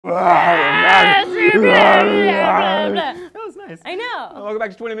That was nice. I know. Welcome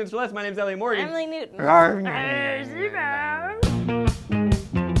back to 20 Minutes or Less. My name's Elliot Morgan. Emily Newton.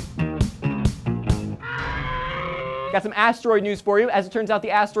 Got some asteroid news for you. As it turns out, the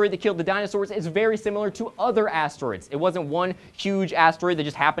asteroid that killed the dinosaurs is very similar to other asteroids. It wasn't one huge asteroid that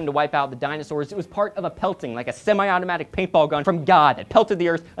just happened to wipe out the dinosaurs. It was part of a pelting, like a semi-automatic paintball gun from God that pelted the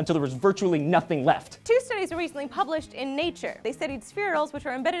Earth until there was virtually nothing left. Two studies were recently published in Nature. They studied spherules, which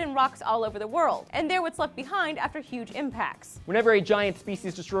are embedded in rocks all over the world, and they're what's left behind after huge impacts. Whenever a giant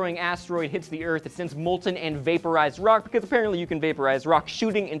species-destroying asteroid hits the Earth, it sends molten and vaporized rock, because apparently you can vaporize rock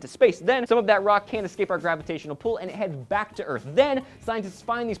shooting into space. Then, some of that rock can't escape our gravitational pull, and it heads back to Earth. Then, scientists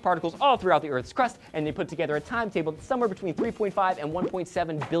find these particles all throughout the Earth's crust, and they put together a timetable somewhere between 3.5 and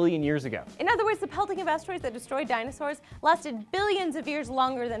 1.7 billion years ago. In other words, the pelting of asteroids that destroyed dinosaurs lasted billions of years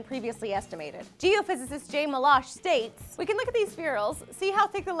longer than previously estimated. Geophysicist Jay Malash states, "We can look at these spherules, see how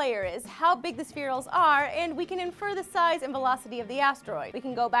thick the layer is, how big the spherules are, and we can infer the size and velocity of the asteroid. We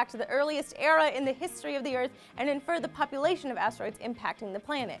can go back to the earliest era in the history of the Earth and infer the population of asteroids impacting the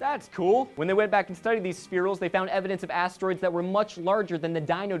planet." That's cool. When they went back and studied these spherules, they found evidence of asteroids that were much larger than the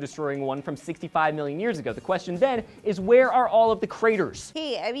dino-destroying one from 65 million years ago. The question then is, where are all of the craters?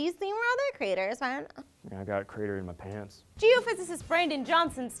 Hey, have you seen where all the craters went? I got a crater in my pants. Geophysicist Brandon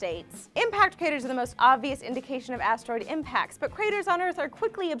Johnson states, "Impact craters are the most obvious indication of asteroid impacts, but craters on Earth are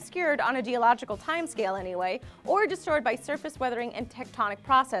quickly obscured on a geological timescale anyway, or destroyed by surface weathering and tectonic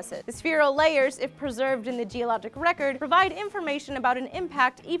processes. The spheral layers, if preserved in the geologic record, provide information about an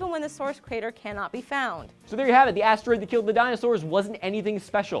impact even when the source crater cannot be found." So there you have it. The asteroid that killed the dinosaurs wasn't anything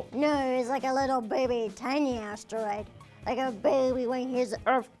special. No, it's like a little baby tiny asteroid. Like a baby when his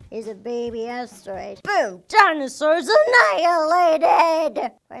Earth is a baby asteroid. Boom! Dinosaurs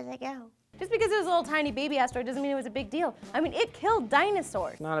annihilated! Where'd they go? Just because it was a little tiny baby asteroid doesn't mean it was a big deal. I mean, it killed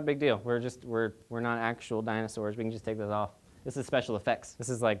dinosaurs. Not a big deal. We're not actual dinosaurs. We can just take this off. This is special effects. This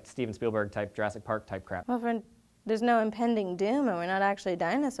is like Steven Spielberg type, Jurassic Park type crap. Well, friend, there's no impending doom and we're not actually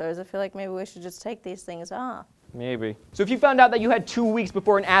dinosaurs. I feel like maybe we should just take these things off. Maybe. So if you found out that you had 2 weeks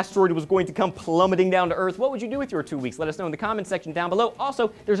before an asteroid was going to come plummeting down to Earth, what would you do with your 2 weeks? Let us know in the comment section down below.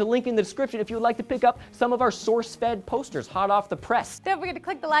 Also, there's a link in the description if you would like to pick up some of our SourceFed posters, hot off the press. Don't forget to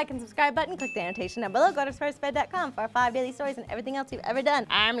click the like and subscribe button, click the annotation down below, go to SourceFed.com for our 5 daily stories and everything else you've ever done.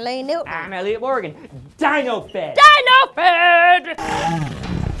 I'm Lane Newton. I'm Elliot Morgan. Dino-Fed! Dino-Fed!